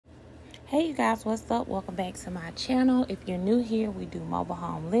Hey you guys, what's up? Welcome back to my channel. If you're new here, we do mobile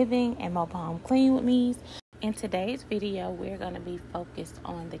home living and mobile home clean with me. In today's video, we're going to be focused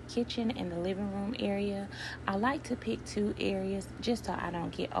on the kitchen and the living room area. I like to pick two areas just so I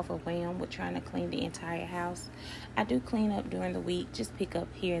don't get overwhelmed with trying to clean the entire house. I do clean up during the week, just pick up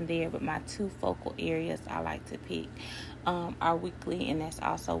here and there, but my two focal areas I like to pick are weekly, and that's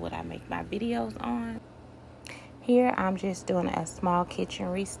also what I make my videos on. Here, I'm just doing a small kitchen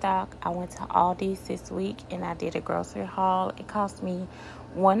restock. I went to Aldi's this week and I did a grocery haul. It cost me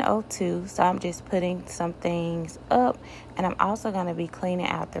 $102, so I'm just putting some things up. And I'm also going to be cleaning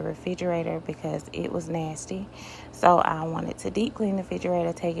out the refrigerator because it was nasty. So I wanted to deep clean the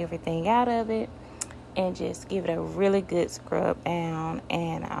refrigerator, take everything out of it, and just give it a really good scrub down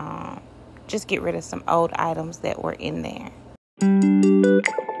and just get rid of some old items that were in there.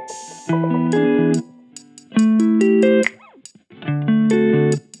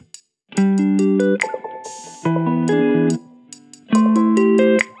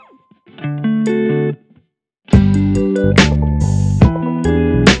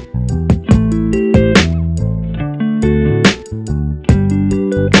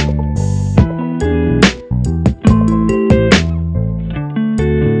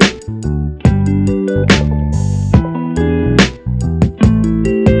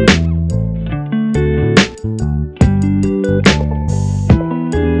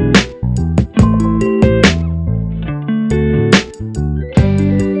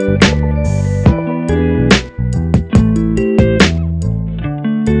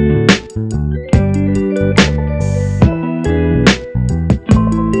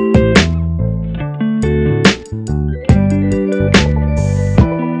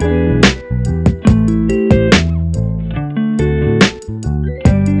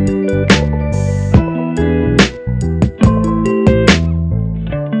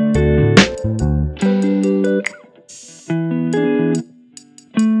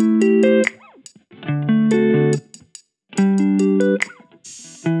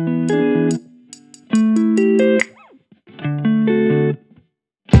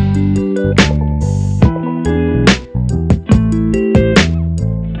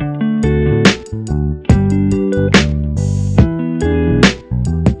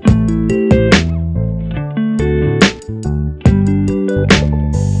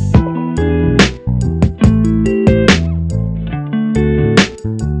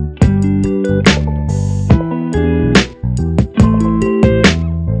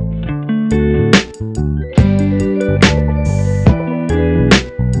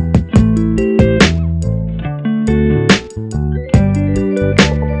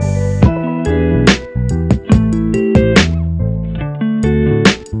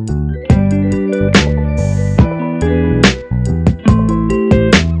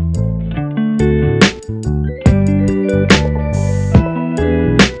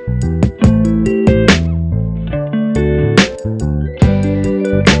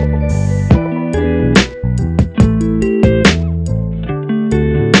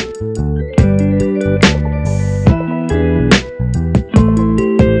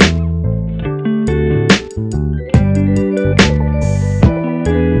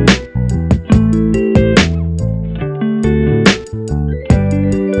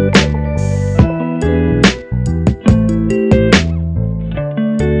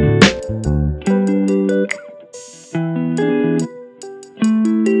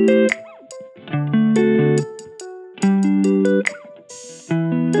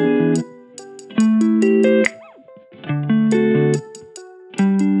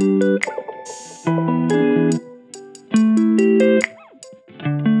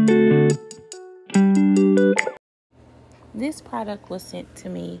 This product was sent to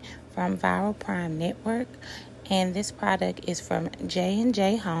me from Viral Prime Network, and this product is from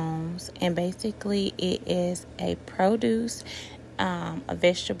J&J Homes, and basically it is a produce, a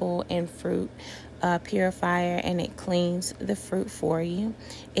vegetable and fruit purifier, and it cleans the fruit for you.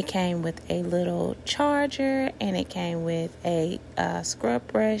 It came with a little charger, and it came with a scrub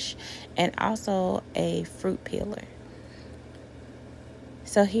brush and also a fruit peeler.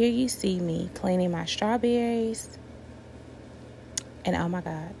 So here you see me cleaning my strawberries. And oh my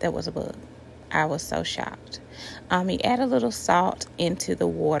God, that was a bug. I was so shocked. You add a little salt into the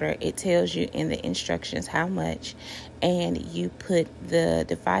water. It tells you in the instructions how much. And you put the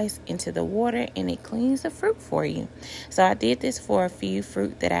device into the water and it cleans the fruit for you. So I did this for a few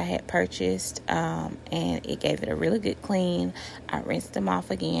fruit that I had purchased. And it gave it a really good clean. I rinsed them off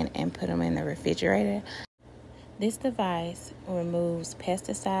again and put them in the refrigerator. This device removes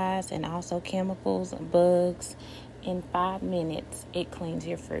pesticides and also chemicals, bugs, in 5 minutes, it cleans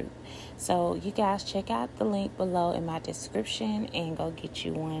your fruit. So you guys check out the link below in my description and go get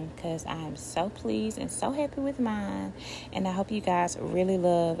you one, because I am so pleased and so happy with mine. And I hope you guys really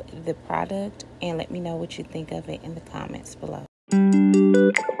love the product, and let me know what you think of it in the comments below.